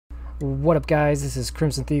What up, guys? This is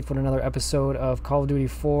Crimson Thief with another episode of Call of Duty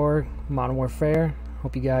 4 Modern Warfare.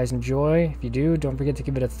 Hope you guys enjoy. If you do, don't forget to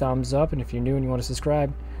give it a thumbs up, and if you're new and you want to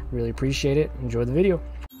subscribe, really appreciate it. Enjoy the video.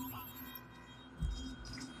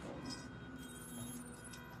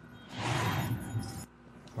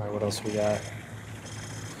 Alright, what else we got?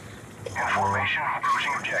 Information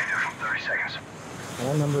approaching objective. 30 seconds. I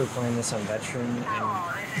don't remember playing this on Veteran,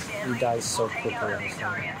 and we die so quickly on this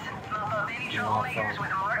thing. Not fun.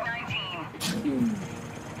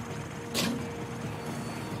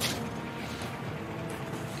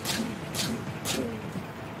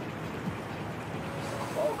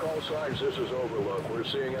 All call signs, this is Overlook. We're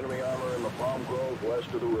seeing enemy armor in the Palm Grove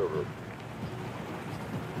west of the river.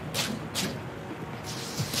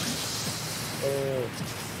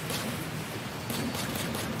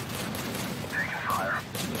 Taking fire.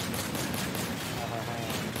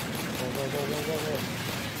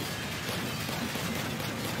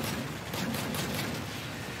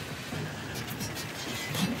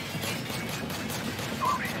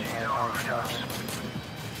 Go.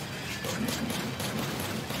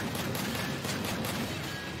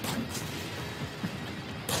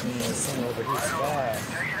 This thing overheats fast.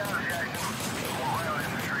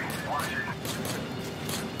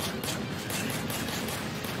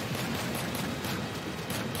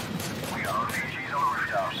 We got RPGs on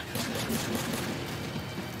rooftops.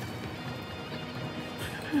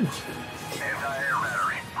 Anti-air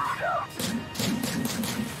battery, rooftop.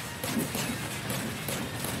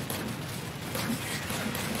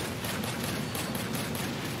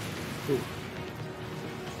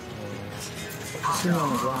 Sitting on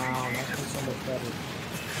the ground, that feels so much better.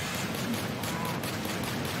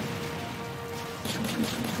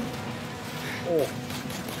 Oh.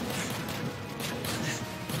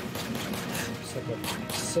 It's like a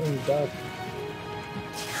sitting duck.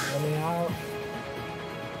 Let me out.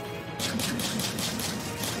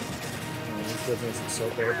 Oh, this business is so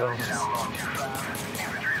bare bones.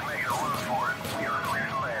 Infantry's making a run for it. We are clear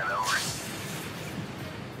to land, over.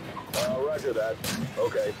 Roger that.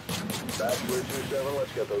 Okay. Back 327,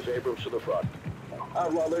 let's get those Abrams to the front.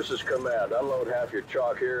 Outlaw, this is command. Unload half your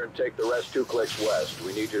chalk here and take the rest 2 clicks west.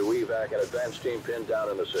 We need you to evac an advanced team pinned down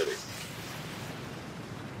in the city.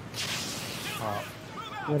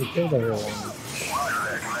 We already killed everyone. Roger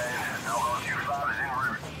that, command. Outlaw 25 is en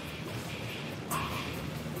route.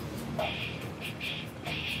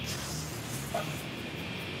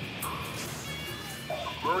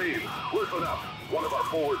 Marine, listen up. One of our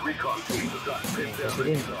forward recon teams has got pinned down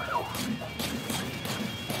in our help.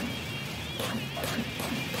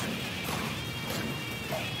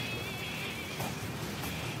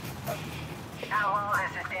 Outlaw,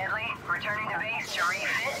 this is Deadly. Returning to base to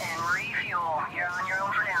refit and refuel. You're on your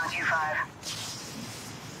own for now, 2-5.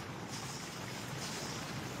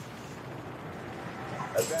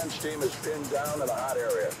 Advanced team is pinned down in a hot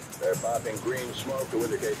area. They're popping green smoke to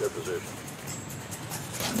indicate their position.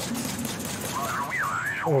 Roger, we have a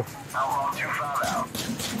visual. Outlaw 2-5 out.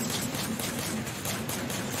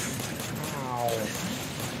 Ow.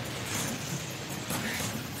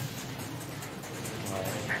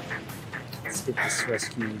 Let's get this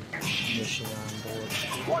rescue mission on board.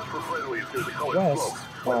 Watch for friendlies through the colored Yes. smoke.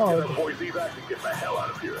 Let's get our boys evac and get the hell out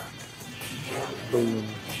of here. Boom.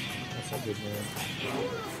 That's a good man.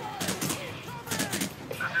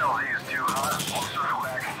 Facility is too hot. We'll circle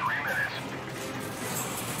back in 3 minutes.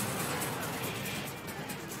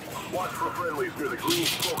 Watch for friendlies near the green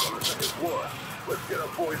smoke on the 2nd floor. Let's get our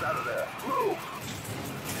boys out of there. Move!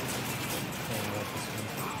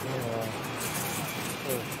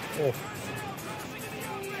 Oh.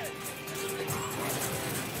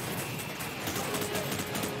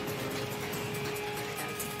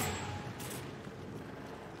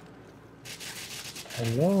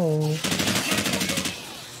 Hello.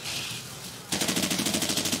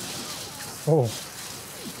 Oh.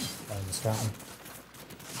 I almost got him.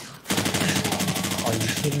 Are you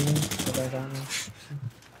kidding me? Did I got me?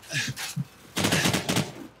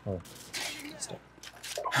 Oh. Stop.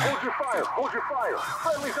 Hold your fire! Hold your fire!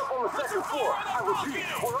 Friendly's up on the 2nd floor! I repeat,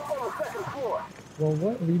 we're up on the 2nd floor! Well,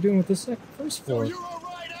 what are you doing with the first floor? You're all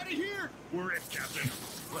right out of here? We're it, Captain.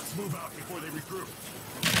 Let's move out before they regroup.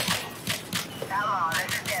 Outlaw,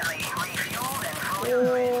 this is Deadly. Refueled and fully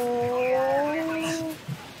loaded. Yeah, with me.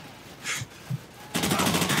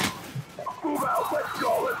 Move out! Let's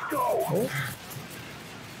go! Let's go! Oh.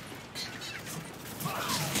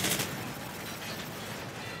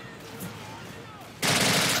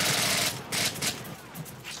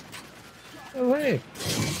 Oh, hey!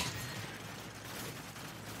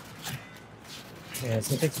 Yeah, it's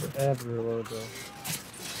gonna take forever to load though.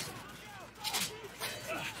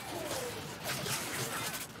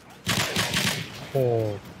 Oh.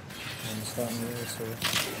 I'm starting to so.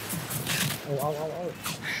 Oh, ow, ow,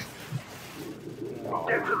 ow.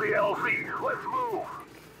 Get to the LZ. Let's move.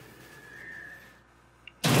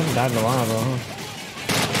 I haven't died in a while, though, huh?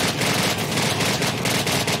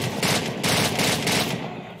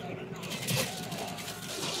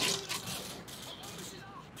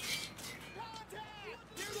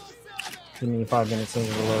 Give me 5 minutes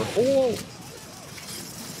into the load. Oh!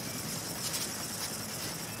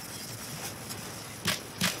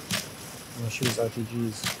 I'm gonna shoot his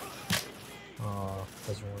RPGs. Oh,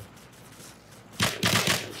 doesn't work.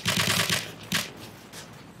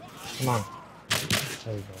 Come on.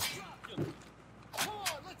 There we go.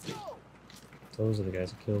 Those are the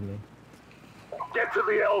guys who killed me. Get to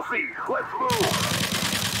the LZ. Let's move.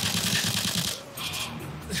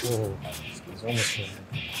 Whoa, this guy's almost killed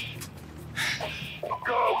me.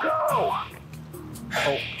 Go, go!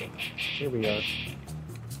 Oh, here we are.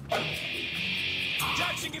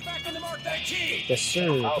 Jackson, get back on the mark 19! Yes,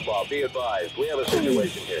 sir. Outlaw, be advised. We have a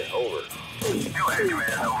situation here. Over. Go ahead,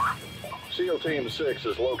 Command, over. SEAL Team 6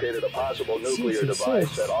 has located a possible nuclear Team device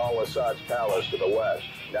 6. at Al-Assad's palace to the west.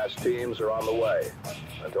 NAS teams are on the way.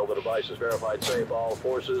 Until the device is verified safe, all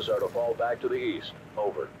forces are to fall back to the east.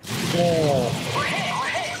 Over. Oh. We're hit! We're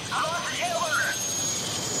hit! I'm on the tail order!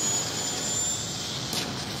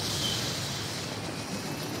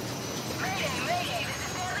 Mayday! Mayday! This is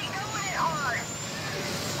Stanley going it hard!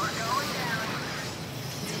 We're going down.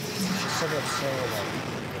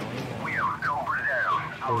 We have a Cobra down.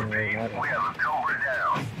 I repeat, we have a Cobra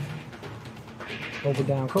down. Cobra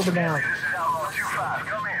down, Cobra down. This is Outlaw 2-5.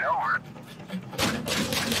 Come in, over.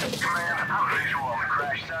 Command, I'm visual on the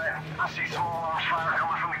crash site. I see small arms fire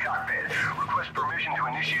coming from the cockpit. Request permission to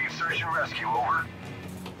initiate search and rescue, over.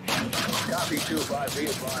 Copy 2-5, be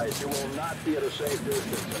advised. You will not be at a safe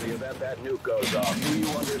distance in the event that nuke goes off. Do you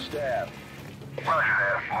understand? Roger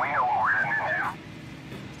that. We know what we're heading into.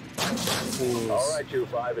 All right,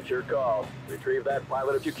 2-5, it's your call. Retrieve that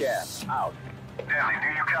pilot if you can. Out. Deadly, do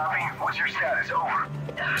you copy? What's your status? Over. I'm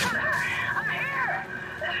here!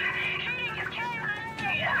 Shooting is killing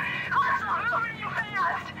me! Hostile, moving you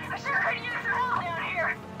fast! I sure could use some help down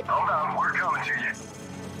here! Hold on, we're coming to you.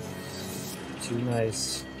 Too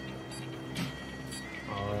nice.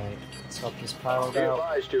 Alright, let's help this pilot Be out.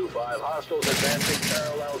 advised, 2-5. Hostiles advancing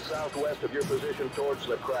parallel southwest of your position towards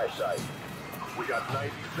the crash site. We got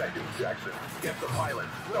 90 seconds, Jackson. Get the pilot.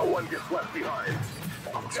 No one gets left behind.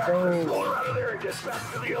 Let's Jackson, go. pull her out of there and get back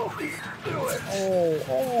to the LZ. Do it. Oh.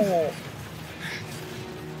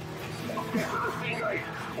 Get to the sea knight.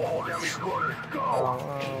 We'll hold down these corners. Go.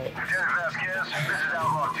 Oh. Lieutenant Vasquez, this is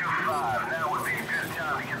Outlaw 2-5. Now would be a good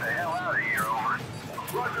time to get the hell out of here, over.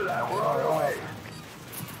 Roger that. We're on our way.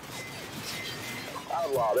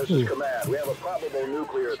 Outlaw, this is Command. We have a probable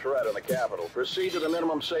nuclear threat in the capital. Proceed to the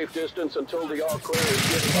minimum safe distance until the all clear is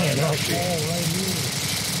given by an LZ.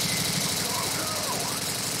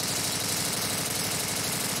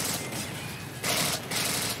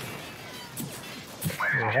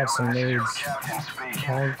 We have some nades.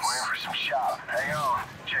 Tanks. For some shot. Hang on.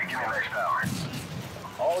 Check in the next hour.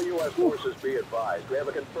 All U.S. forces be advised. We have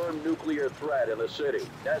a confirmed nuclear threat in the city.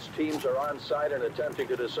 NES teams are on site and attempting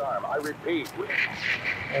to disarm. I repeat.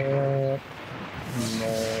 No.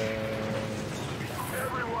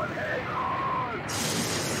 Everyone, hang on.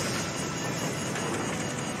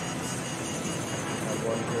 That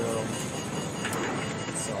one girl.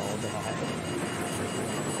 It's all died.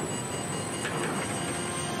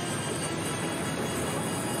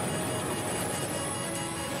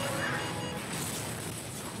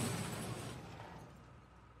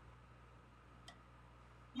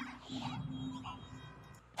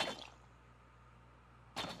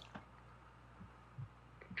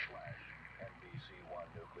 NBC-1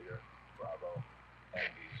 nuclear. Bravo.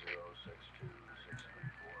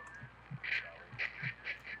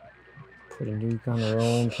 NB0626334. Put a nuke on their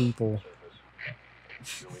own people.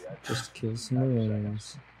 Just to kill some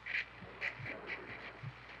Marines.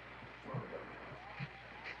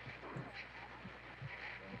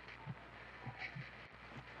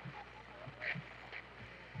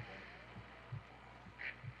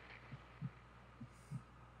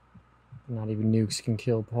 Not even nukes can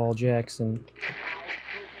kill Paul Jackson.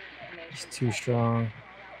 He's too strong. I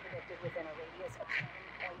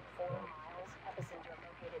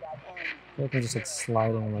feel like I'm just like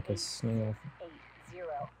sliding like a snail.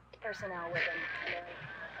 Personnel within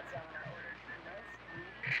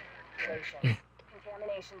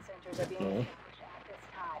contamination centers are being established at this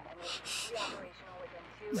time and will be operational within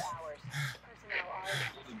 2 hours. Personnel are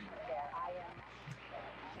there.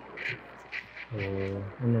 Oh, I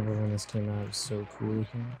remember when this came out, it was so cool.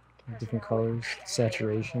 Different colors,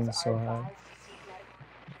 saturation is so high.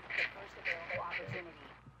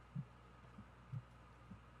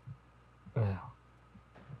 Well,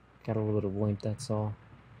 got a little limp, that's all.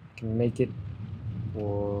 Can make it.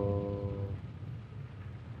 Whoa.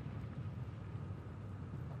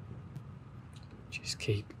 Just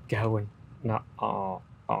keep going. Not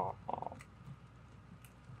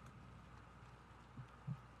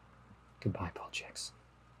Goodbye, Paul Jackson.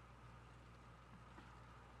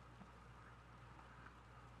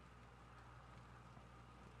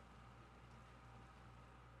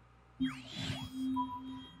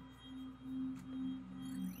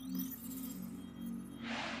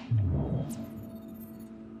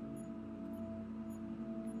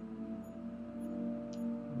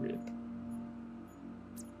 Rip.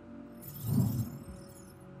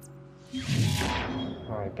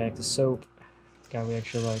 Alright, back to soap. Guy we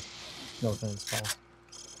actually like. No offense, Paul.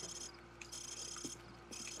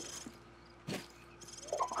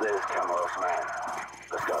 There's cameras, man.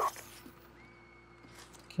 Let's go.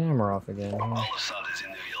 Camera off again, huh? Al-Assad is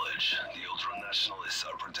in the village. The ultranationalists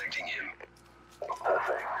are protecting him.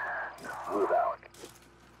 Perfect. Move out.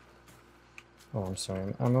 Oh, I'm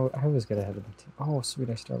sorry. I always get ahead of the team. Oh,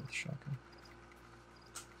 sweet, I start with the shotgun.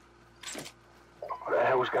 What the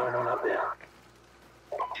hell's going on up there?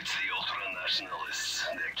 It's the ultranationalists.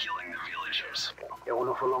 They're killing the villagers. It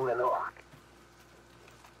won't for long enough.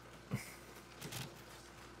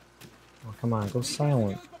 Oh, come on, go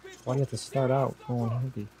silent. Why do you have to start out going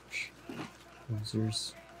heavy?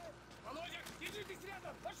 Losers.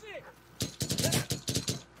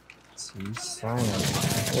 See, silent.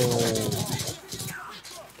 Oh.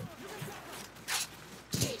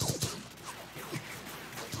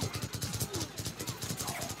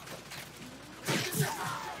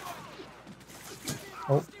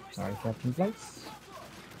 Oh, sorry, Captain Place.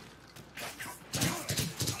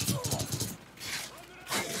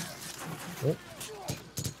 Oh.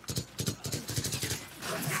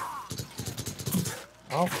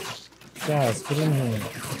 Oh, guys, get in here.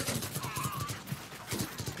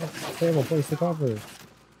 That's a terrible place to cover.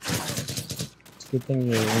 It's a good thing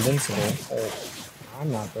you're invincible. Oh,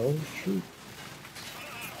 I'm not though. Shoot.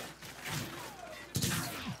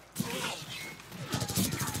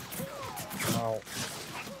 Ow.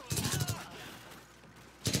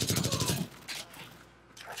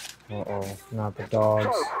 Uh-oh, not the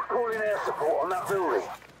dogs. Calling air support on that building.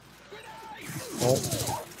 Oh,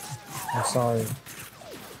 I'm sorry.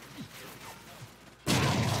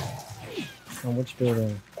 On which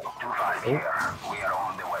building? 2-5 here. We are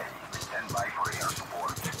on the way. Stand by for air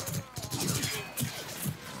support.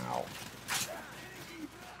 Ow.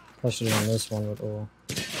 I should have done this one with oil.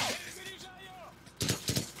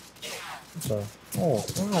 What the? Oh,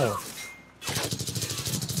 wow.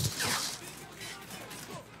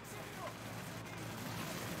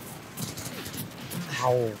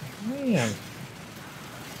 Ow, man.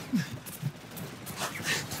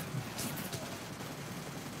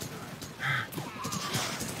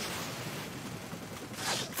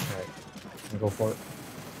 Alright, go for it.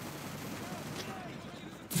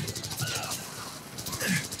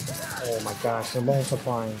 Oh my gosh, they're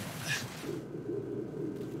multiplying.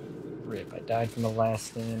 Rip, I died from the last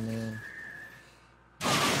stand, man.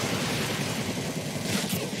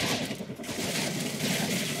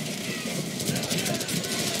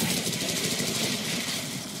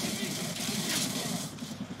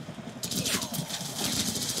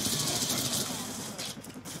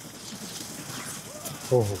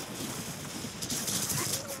 Oh.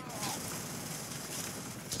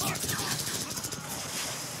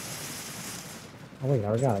 Oh wait,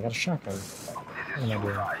 I got a shotgun. This is What am I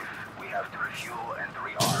doing? 2-5. We have to refuel and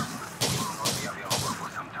rearm. We will not be available for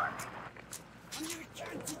some time.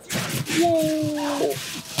 Whoa!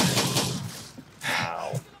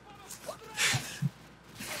 Ow.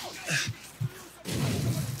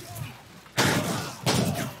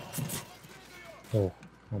 Oh,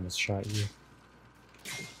 almost shot you.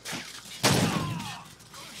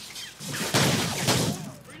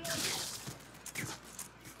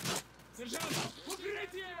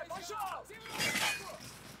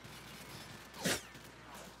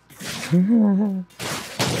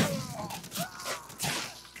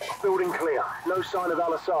 Building clear. No sign of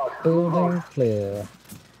Al-Assad. Building clear.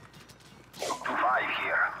 2-5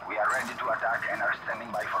 here. We are ready to attack and are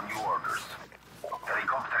standing by for new orders. The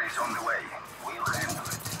helicopter is on the way. We'll handle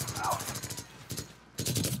it. Out.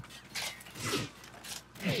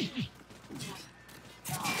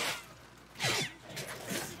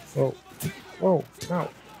 Whoa. Whoa. No.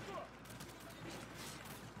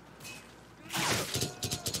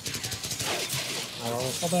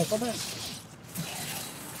 Oh, go back, go back.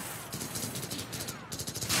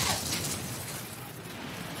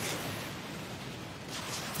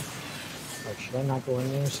 Should I not go in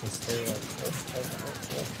there since they're like...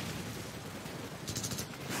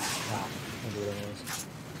 Ah, I'll do it anyways.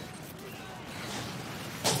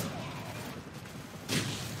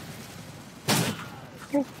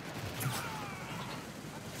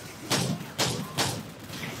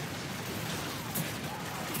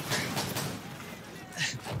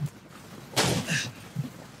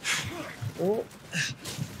 Oh.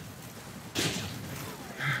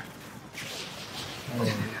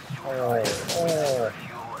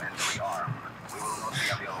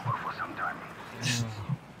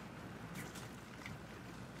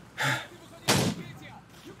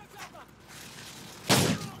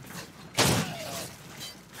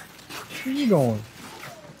 Where are you going?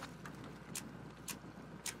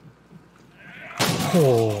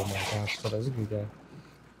 Oh my gosh, that was a good guy.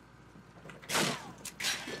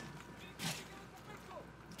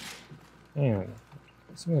 Man,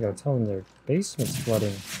 somebody gotta tell them their basement's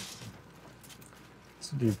flooding.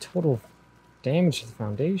 This would do total damage to the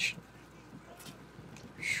foundation.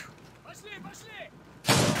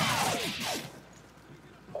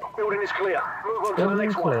 Building is clear. Move on to the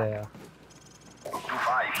next one. 2-5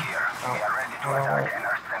 here. We are ready to attack and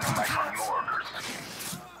are standing by for new orders.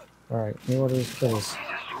 Alright, new orders, please. This is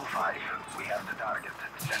 2-5. We have the target.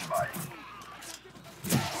 Stand by.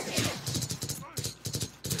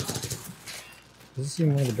 Does this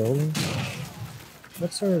even know the building?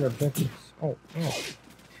 What's our objectives? Oh, oh.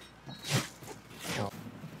 Oh.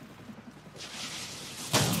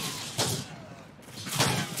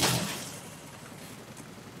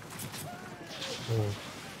 Oh.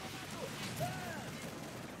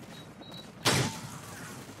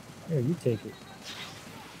 Here, you take it.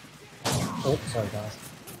 Oh, sorry guys.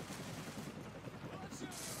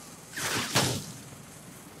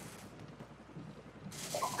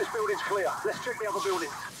 This building's clear. Let's check the other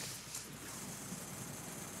buildings.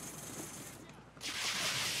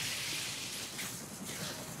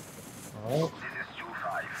 Alright. This is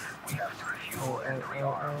 2-5. We have to refuel and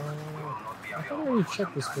rearm. We will not be I thought I available already for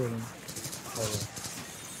checked this some time. building.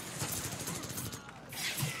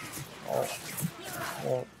 Oh.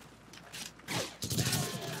 Oh.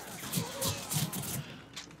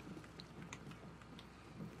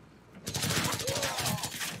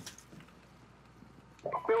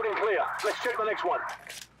 Building clear. Let's check the next one.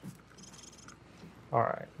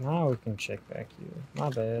 Alright, now we can check back here. My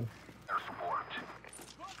bad. Air support.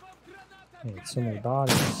 Hey, so many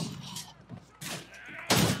bodies.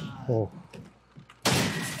 Oh.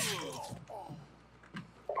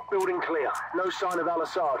 Building clear. No sign of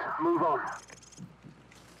Al-Assad. Move on.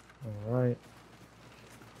 Alright.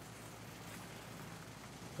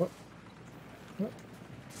 What? What?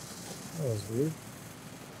 That was weird.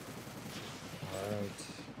 Alright.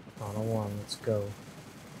 Final one, let's go.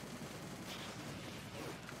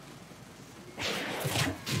 Oh,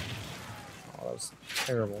 that was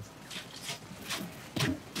terrible.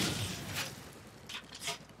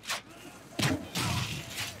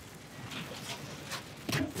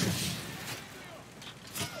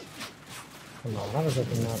 Come on, how does that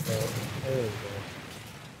thing not go? There we go.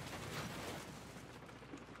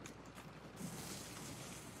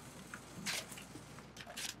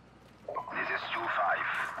 This is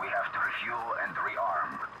 2-5. We have to refuel and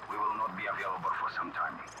rearm. We will not be available for some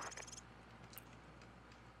time.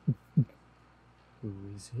 Who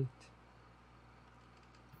is it?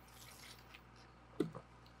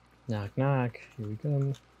 Knock, knock. Here we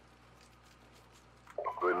come.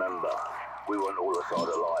 Remember, we want Al-Assad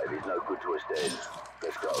alive. He's no good to us dead.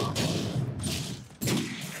 Let's go.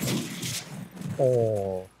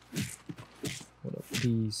 Oh. What a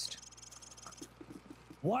beast.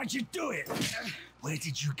 Why'd you do it? Where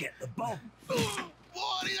did you get the bomb?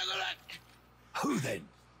 Who then?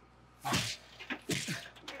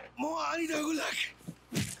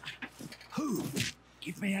 Who?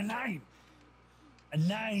 Give me a name. A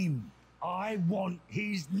name. I want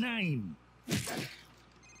his name.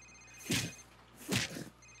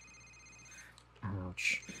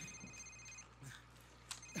 Ouch.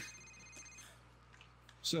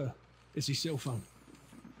 Sir, it's his cell phone.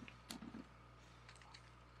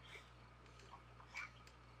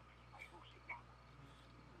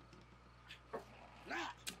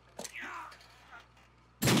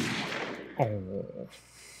 Oh.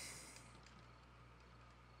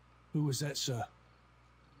 Who was that, sir?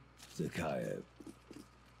 Zakayev.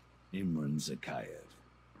 Imran Zakayev.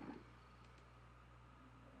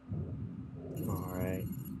 Alright.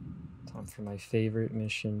 Time for my favorite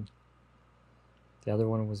mission. The other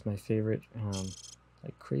one was my favorite,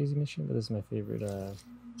 like crazy mission, but this is my favorite,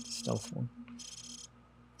 stealth one.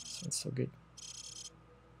 This one's so good.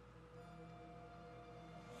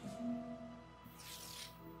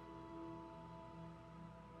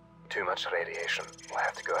 close radiation. We'll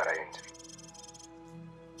have to go around.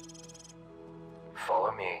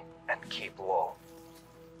 Follow me and keep low.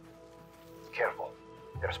 Careful.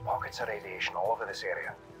 There's pockets of radiation all over this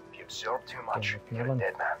area. If you absorb too much, you're a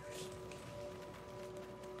dead man.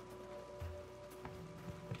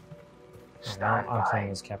 Stand I'm by. playing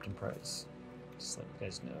as Captain Price. Just let you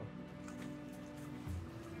guys know.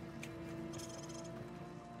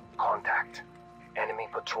 Contact. Enemy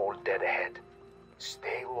patrol dead ahead.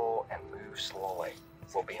 Stay low and move slowly.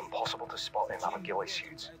 Will be impossible to spot in our ghillie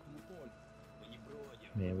suits.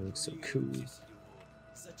 Man, we look so cool.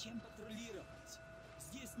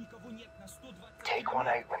 Take one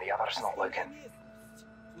out when the other's not looking.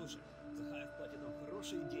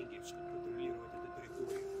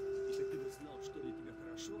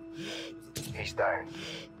 He's down.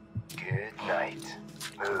 Good night.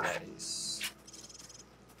 Move. Nice.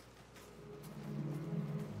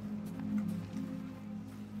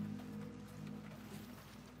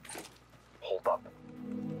 Hold up.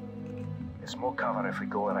 There's more cover if we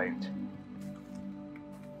go around.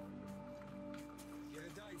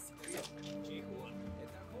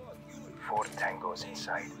 4 tangos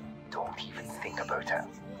inside. Don't even think about it.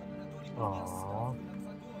 Aww.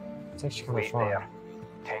 It's actually kind of Wait fun. there.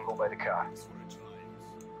 Tango by the car.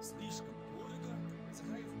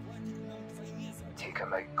 Take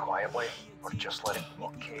him out quietly, or just let him.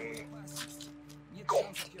 Okay. Go.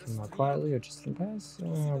 Take him out quietly or just in pass?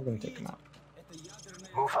 We're gonna take him out.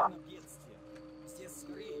 Move up.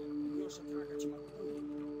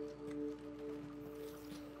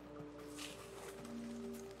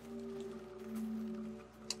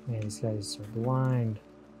 Man, these guys are blind.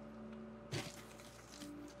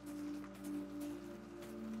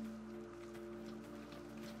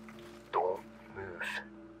 Don't move.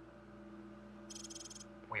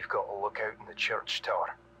 We've got a lookout in the church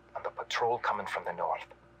tower, and the patrol coming from the north.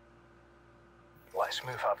 Let's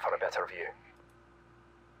move up for a better view.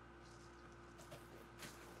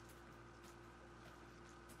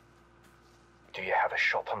 Do you have a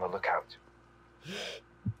shot on the lookout?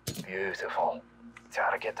 Beautiful.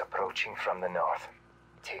 Target approaching from the north.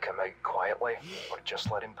 Take him out quietly, or just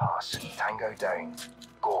let him pass. Tango down.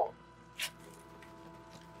 Go.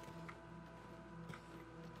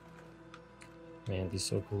 Man, it'd be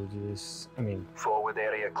so cool to do this. I mean, Forward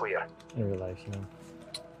area clear. in real life, you know.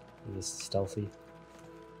 Do this stealthy.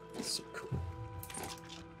 It's so cool.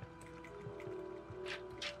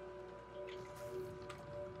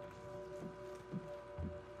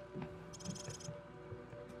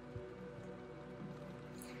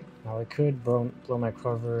 Now I could blow my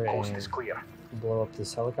cover Coast is and clear. blow up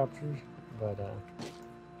this helicopter, but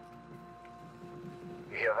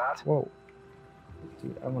You hear that? whoa,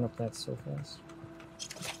 dude, I went up that so fast.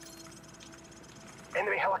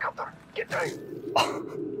 Enemy helicopter. Get down.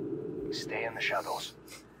 Stay in the shadows.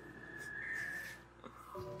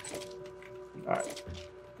 All right,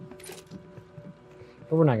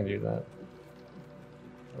 but we're not gonna do that.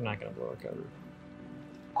 We're not gonna blow our cover.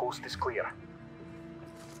 Coast is clear.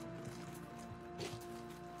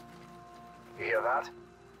 You hear that?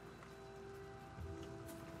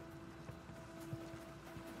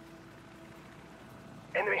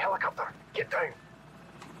 Enemy helicopter. Get down.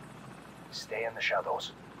 Stay in the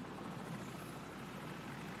shadows.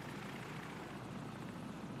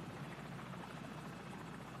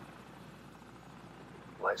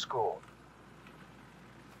 Let's go.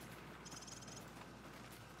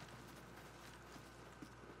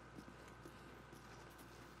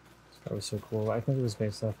 That was so cool. I think it was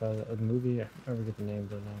based off a movie. I don't forget the name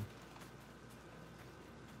of it now.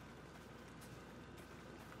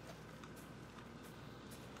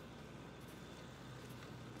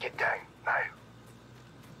 Get down now.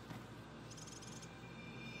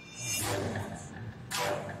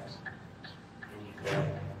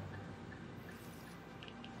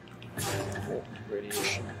 Oh,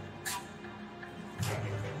 radiation.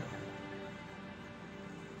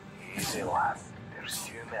 Easy, lad. There's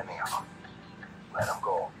too many of them. Let them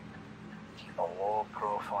go. Keep a low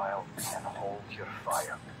profile and hold your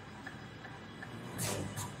fire.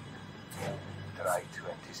 Try to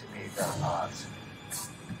anticipate their paths.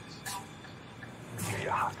 If you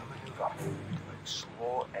have to maneuver, do it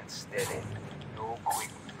slow and steady. No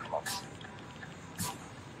quick movements.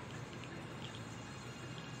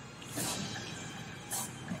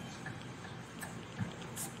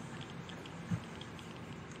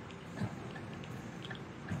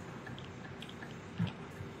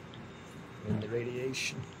 In the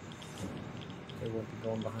radiation. They won't be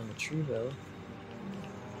going behind the tree though.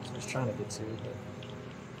 So I was trying to get to, but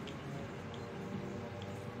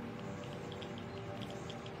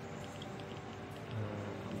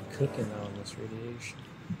cooking on this radiation.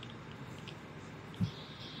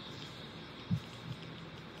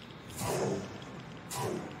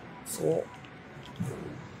 Oh.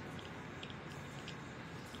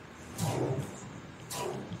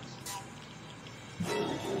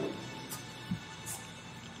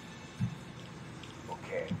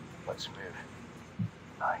 Okay, let's move.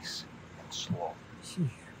 Nice and slow.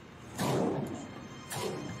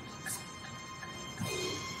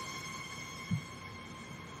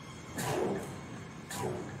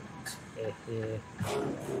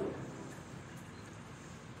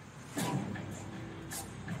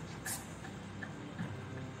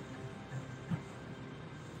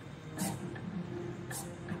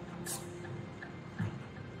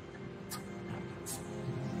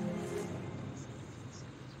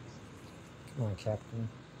 Come on, Captain.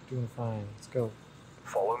 Doing fine. Let's go.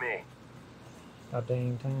 Follow me. About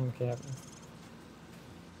dang time, Captain.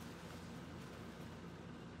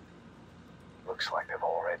 Looks like they've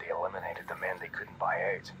already eliminated the men they couldn't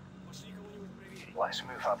buy out. Let's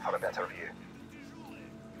move up for a better view.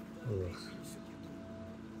 Ugh.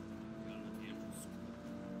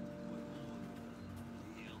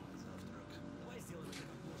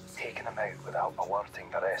 Taking them out without alerting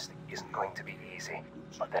the rest isn't going to be easy.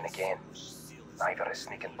 But then again, neither is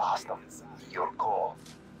sneaking past them. Your call.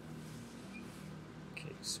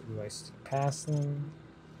 Okay, so do I sneak past them?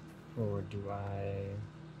 Or do I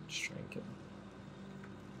just try and kill them?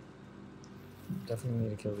 Definitely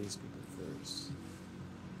need to kill these people first.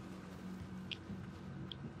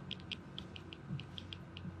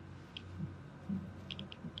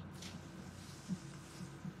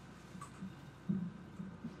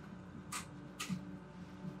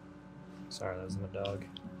 Sorry, that was my dog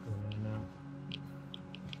going in and out.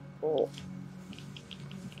 Oh.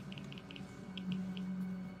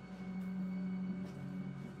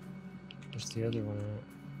 Where's the other one at?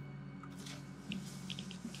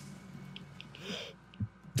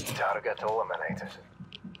 Target eliminated.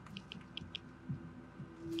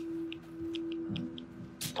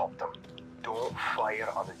 Stop them. Don't fire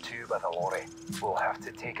on the two by the lorry. We'll have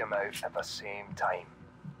to take them out at the same time.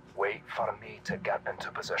 Wait for me to get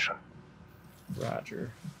into position.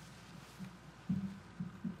 Roger.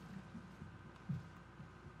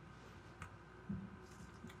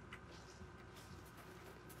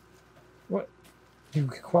 What? You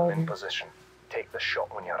called I'm in me? position. Take the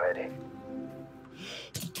shot when you're ready.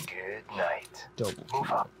 Good night. Double.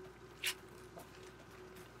 Move up.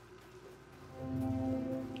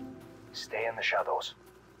 Stay in the shadows.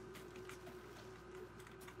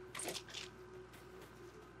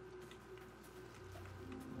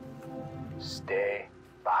 Stay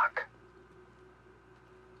back.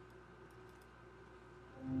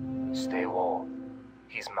 Stay low.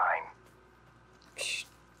 He's mine. Psh,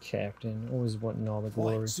 Captain, always wanting all the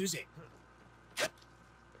glory. Right, Susie.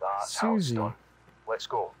 That's how it's Susie. done. Let's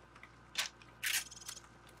go.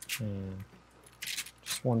 Man.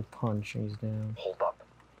 Just one punch and he's down. Hold up.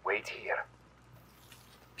 Wait here.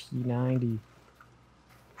 P90.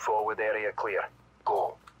 Forward area clear.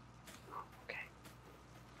 Go. Okay.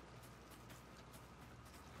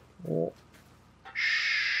 Oh.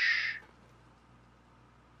 Shh.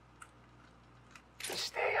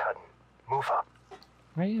 Stay hidden. Move up.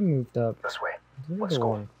 I am moved up. This way. The Let's other go.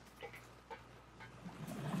 way.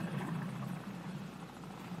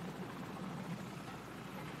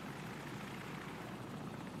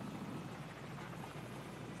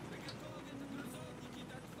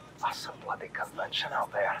 That's a bloody convention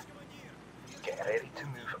out there. Get ready to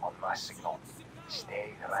move on my signal.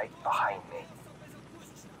 Stay right behind me.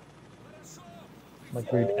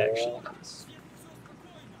 Like weird actions.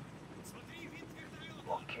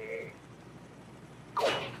 Okay. Go.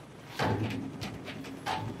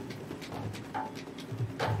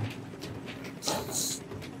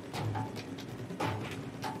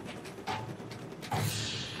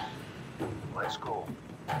 Let's go.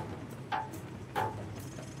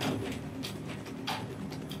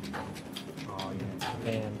 Oh yeah.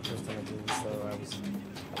 Man, the first time I did this though,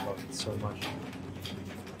 I loved it so much.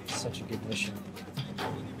 Such a good mission.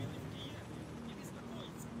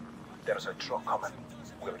 There's a truck coming.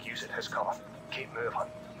 We'll use it as cover. Keep moving.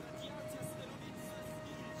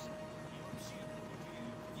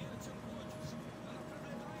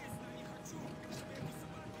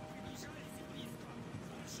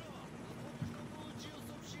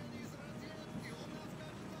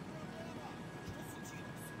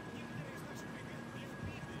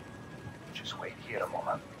 Just wait here a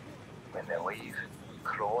moment. When they leave,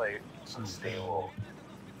 crawl out and stay low.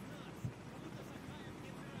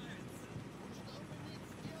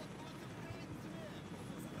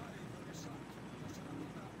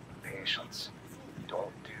 patience.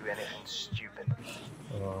 Don't do anything stupid.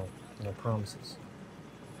 Well, no promises.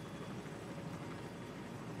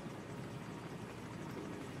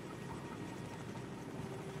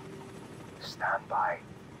 Stand by.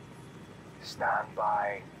 Stand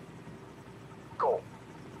by. Go.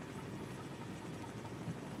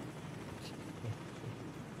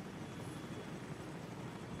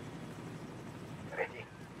 Ready?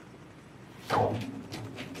 Go.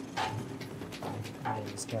 Man,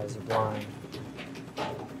 these guys are blind.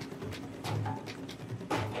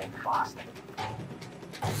 Going fast.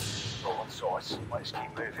 Rolling sauce. Let's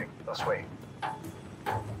keep moving. This way.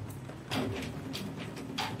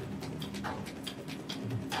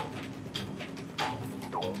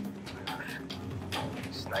 Don't move.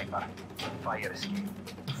 Sniper. Fire escape.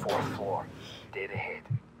 4th floor. Dead ahead.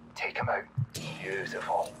 Take him out.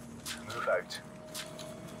 Beautiful. Move out.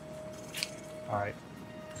 Alright.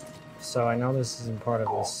 So I know this isn't part of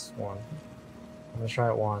this one. I'm gonna try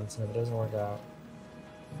it once, and if it doesn't work out,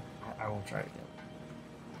 I won't try it again.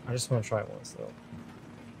 I just want to try it once, though.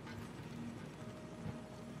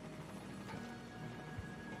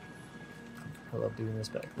 I love doing this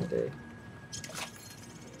back in the day.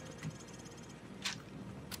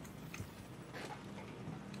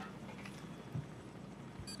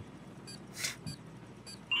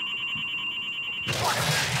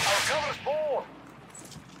 Our cover's born.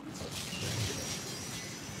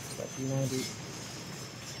 It's like B90.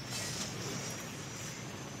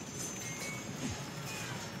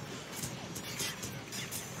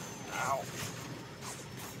 Ow.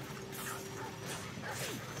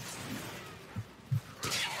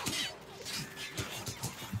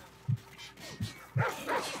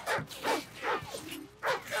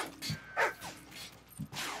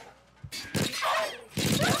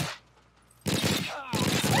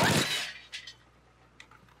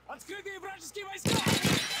 Открытые вражеские войска!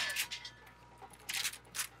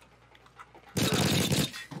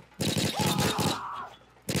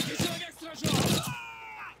 Человек сражен!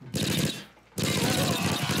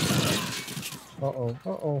 Uh-oh,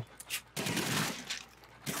 uh-oh.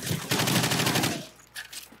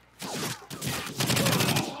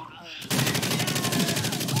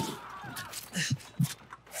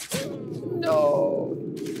 No!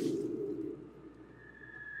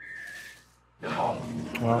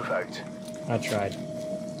 Well, Move out. I tried.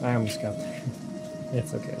 I almost got there.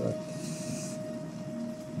 It's okay, look.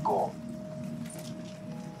 Go.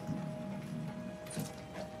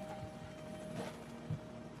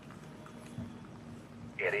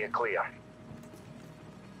 Area clear.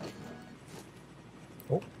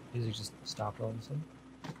 Oh, music just stopped all of a sudden.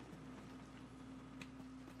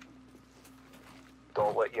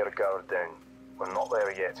 Don't let your guard down. We're not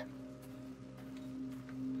there yet.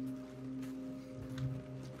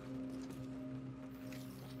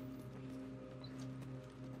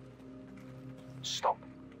 Stop.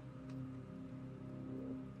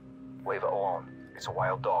 Leave it alone. It's a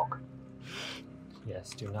wild dog.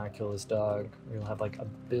 Yes, do not kill this dog, or you'll have like 1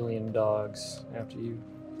 billion dogs after you.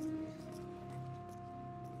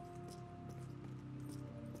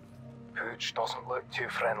 Pooch doesn't look too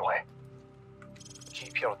friendly.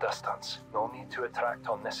 Keep your distance. No need to attract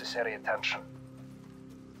unnecessary attention.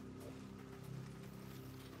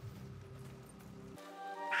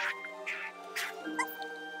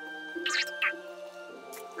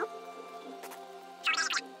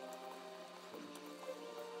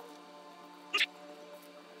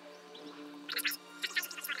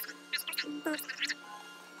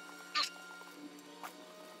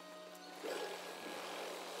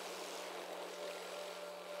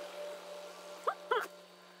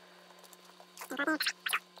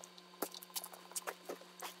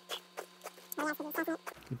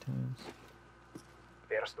 Good times.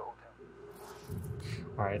 There's the hotel.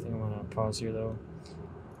 Alright, I think I'm gonna pause here though.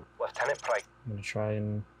 Lieutenant Price. I'm gonna try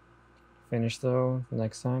and finish though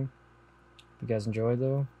next time. If you guys enjoyed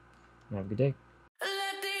though, and have a good day.